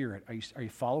spirit. Are you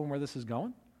following where this is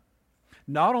going?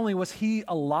 Not only was he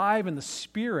alive in the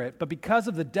Spirit, but because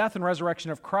of the death and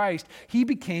resurrection of Christ, he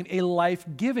became a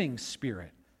life-giving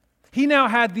spirit. He now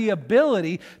had the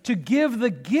ability to give the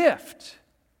gift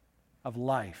of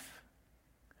life,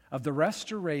 of the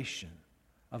restoration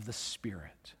of the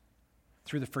Spirit,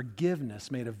 through the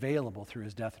forgiveness made available through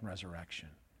his death and resurrection.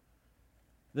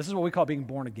 This is what we call being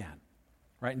born again.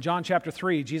 Right? In John chapter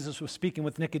 3, Jesus was speaking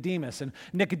with Nicodemus, and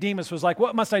Nicodemus was like,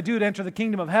 what must I do to enter the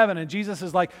kingdom of heaven? And Jesus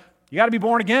is like, you got to be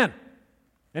born again.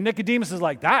 And Nicodemus is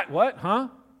like, that, what, huh?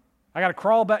 I got to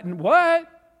crawl back, and what?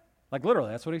 Like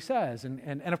literally, that's what he says.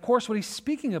 And of course, what he's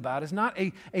speaking about is not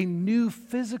a new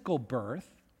physical birth,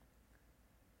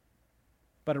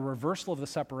 but a reversal of the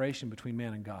separation between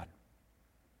man and God.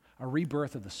 A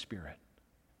rebirth of the Spirit.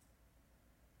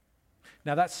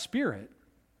 Now that Spirit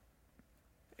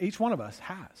Each one of us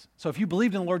has. So if you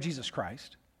believed in the Lord Jesus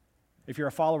Christ, if you're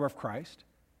a follower of Christ,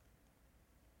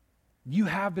 you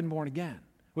have been born again,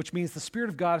 which means the Spirit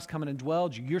of God has come and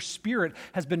indwelled you. Your spirit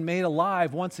has been made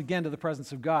alive once again to the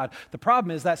presence of God. The problem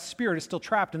is that spirit is still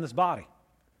trapped in this body.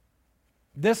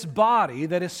 This body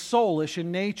that is soulish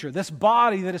in nature, this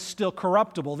body that is still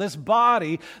corruptible, this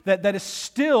body that is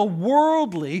still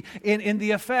worldly in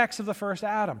the effects of the first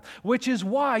Adam, which is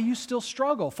why you still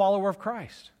struggle, follower of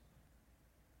Christ.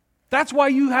 That's why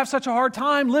you have such a hard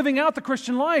time living out the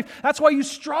Christian life. That's why you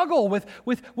struggle with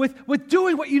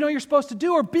doing what you know you're supposed to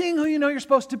do or being who you know you're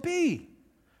supposed to be,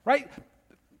 right?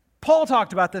 Paul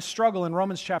talked about this struggle in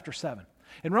Romans chapter 7.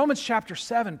 In Romans chapter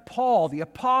 7, Paul, the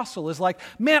apostle, is like,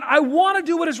 man, I want to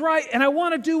do what is right and I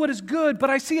want to do what is good, but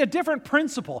I see a different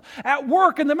principle at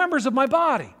work in the members of my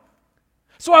body.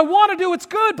 So I want to do what's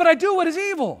good, but I do what is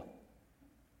evil.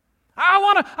 I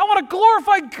want to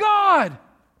glorify God.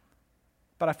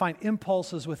 But I find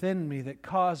impulses within me that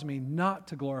cause me not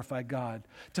to glorify God,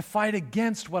 to fight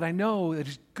against what I know that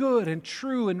is good and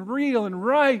true and real and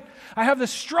right. I have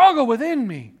this struggle within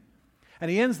me. And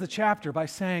he ends the chapter by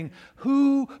saying,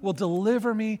 who will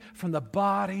deliver me from the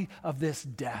body of this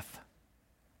death?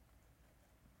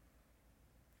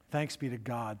 Thanks be to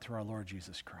God through our Lord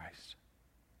Jesus Christ.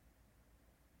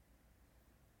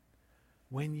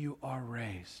 When you are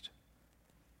raised,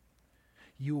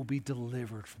 you will be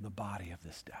delivered from the body of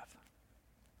this death.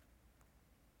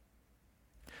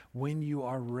 When you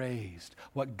are raised,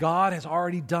 what God has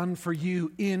already done for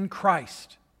you in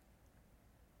Christ,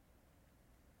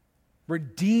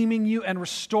 redeeming you and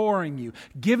restoring you,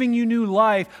 giving you new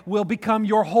life, will become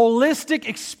your holistic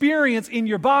experience in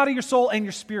your body, your soul, and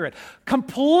your spirit,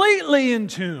 completely in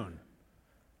tune.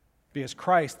 Because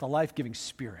Christ, the life-giving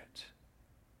Spirit,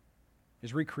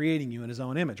 is recreating you in His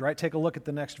own image, right? Take a look at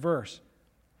the next verse.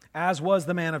 As was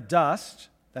the man of dust,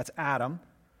 that's Adam,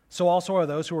 so also are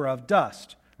those who are of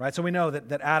dust, right? So we know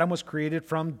that Adam was created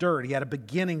from dirt. He had a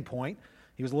beginning point.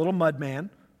 He was a little mud man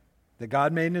that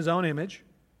God made in His own image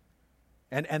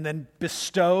and then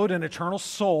bestowed an eternal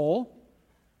soul,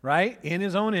 right, in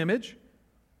His own image.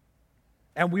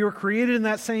 And we were created in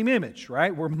that same image,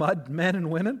 right? We're mud men and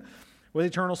women with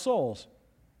eternal souls.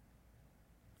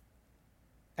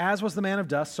 As was the man of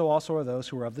dust, so also are those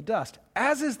who are of the dust.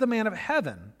 As is the man of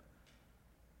heaven,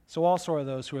 so also are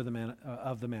those who are the man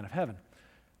of heaven.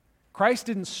 Christ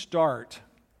didn't start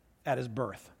at His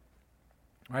birth.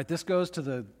 Right? This goes to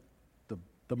the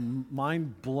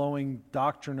mind-blowing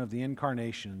doctrine of the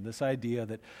incarnation, this idea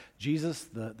that Jesus,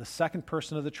 the second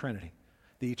person of the Trinity,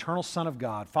 the eternal Son of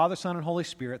God, Father, Son, and Holy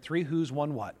Spirit, three who's,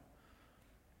 one what?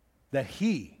 That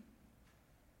He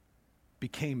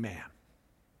became man.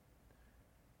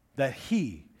 That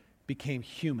He became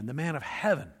human. The man of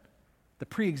heaven, the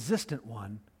pre-existent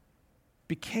one,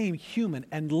 became human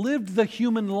and lived the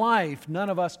human life none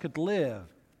of us could live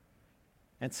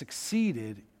and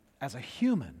succeeded as a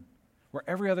human where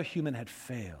every other human had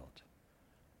failed.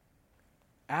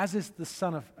 As is the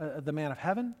Son of the man of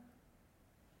heaven,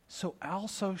 so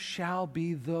also shall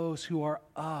be those who are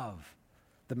of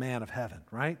the man of heaven,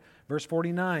 right? Verse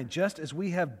 49, just as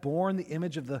we have borne the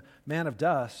image of the man of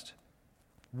dust,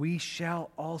 we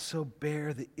shall also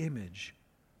bear the image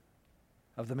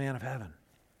of the man of heaven.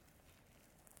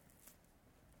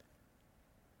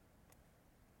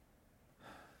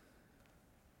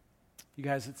 You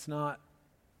guys, it's not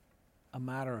a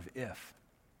matter of if.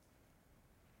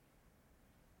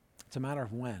 It's a matter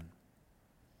of when.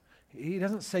 He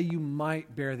doesn't say you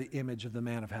might bear the image of the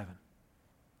man of heaven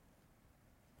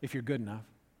if you're good enough.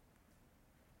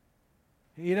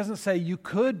 He doesn't say you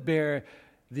could bear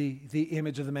the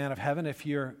image of the man of heaven if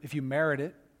you merit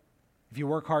it, if you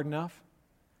work hard enough,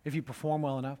 if you perform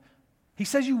well enough. He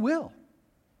says you will.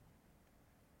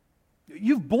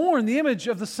 You've borne the image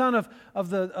of the son of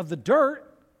the dirt.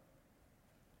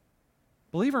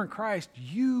 Believer in Christ,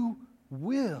 you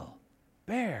will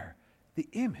bear the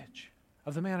image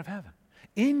of the man of heaven.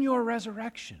 In your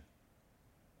resurrection,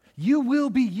 you will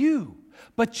be you,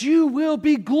 but you will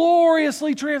be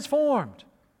gloriously transformed.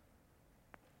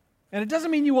 And it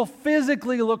doesn't mean you will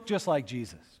physically look just like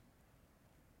Jesus.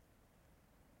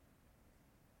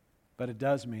 But it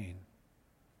does mean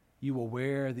you will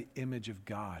wear the image of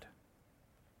God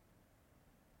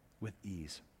with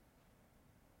ease.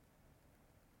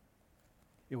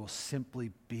 It will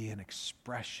simply be an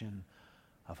expression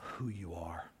of who you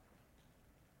are.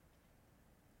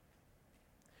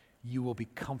 You will be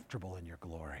comfortable in your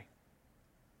glory.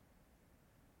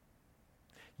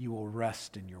 You will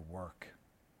rest in your work.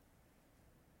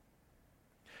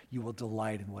 You will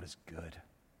delight in what is good.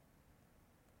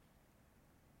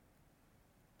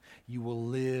 You will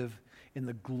live in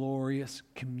the glorious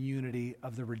community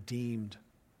of the redeemed,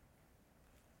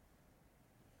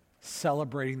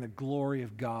 celebrating the glory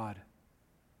of God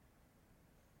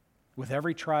with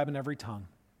every tribe and every tongue.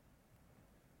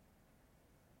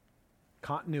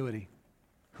 Continuity.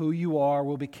 Who you are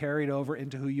will be carried over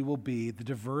into who you will be. The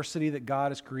diversity that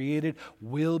God has created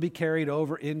will be carried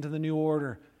over into the new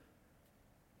order.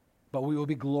 But we will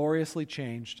be gloriously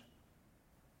changed.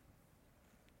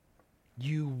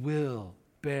 You will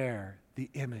bear the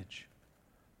image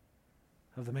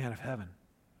of the man of heaven.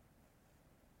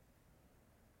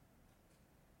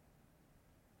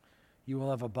 You will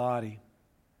have a body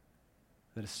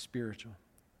that is spiritual,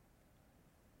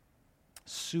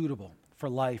 suitable for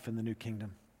life in the new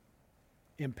kingdom,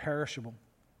 imperishable,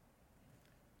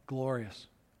 glorious,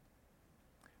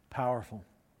 powerful.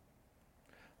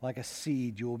 Like a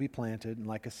seed, you will be planted, and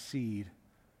like a seed,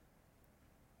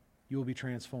 you will be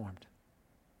transformed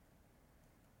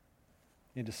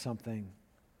into something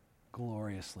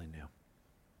gloriously new.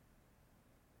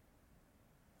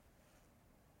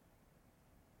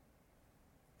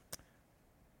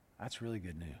 That's really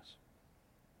good news.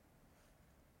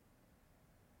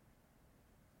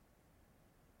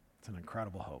 It's an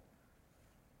incredible hope.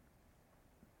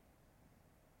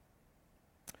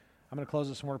 I'm going to close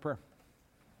this in word of prayer.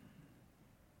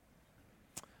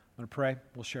 I'm going to pray.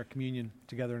 We'll share communion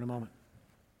together in a moment.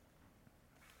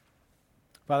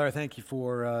 Father, I thank you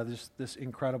for this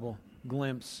incredible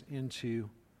glimpse into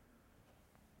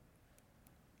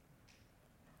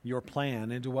your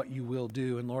plan, into what you will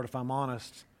do. And Lord, if I'm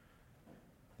honest,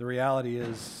 the reality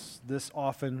is this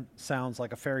often sounds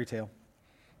like a fairy tale.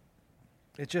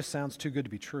 It just sounds too good to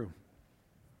be true.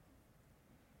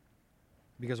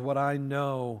 Because what I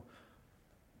know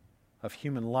of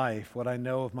human life, what I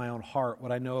know of my own heart,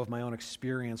 what I know of my own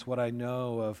experience, what I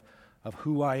know of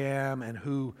who I am and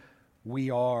who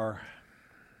we are,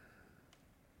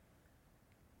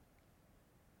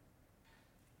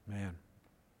 man,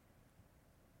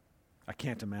 I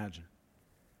can't imagine.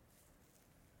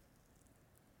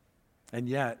 And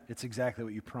yet, it's exactly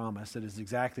what you promised. It is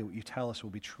exactly what you tell us will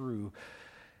be true.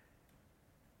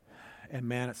 And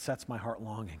man, it sets my heart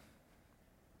longing.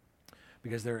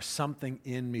 Because there is something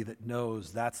in me that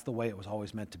knows that's the way it was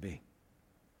always meant to be.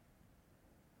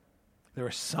 There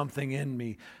is something in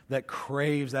me that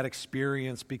craves that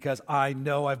experience because I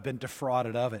know I've been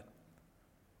defrauded of it.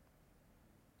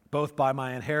 Both by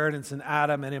my inheritance in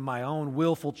Adam and in my own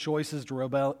willful choices to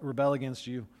rebel against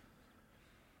you.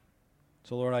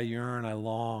 So Lord, I yearn, I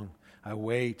long, I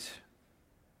wait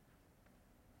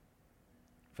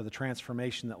for the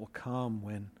transformation that will come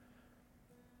when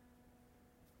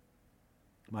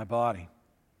my body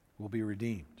will be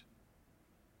redeemed.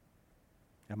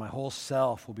 And my whole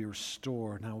self will be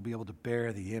restored, and I will be able to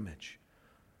bear the image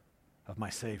of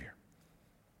my Savior.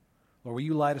 Lord, will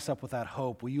you light us up with that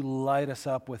hope? Will you light us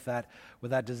up with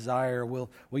that desire? Will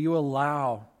you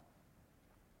allow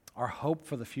our hope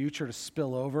for the future to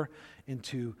spill over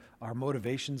into our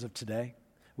motivations of today?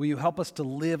 Will you help us to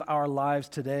live our lives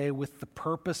today with the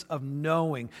purpose of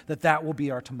knowing that that will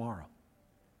be our tomorrow?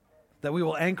 That we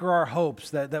will anchor our hopes,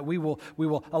 that we will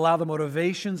allow the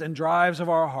motivations and drives of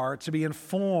our heart to be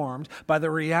informed by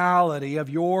the reality of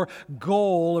your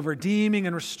goal of redeeming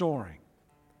and restoring.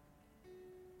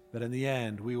 That in the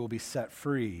end, we will be set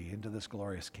free into this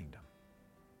glorious kingdom.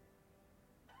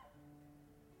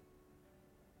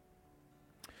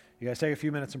 You guys take a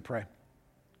few minutes and pray.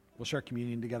 We'll share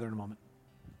communion together in a moment.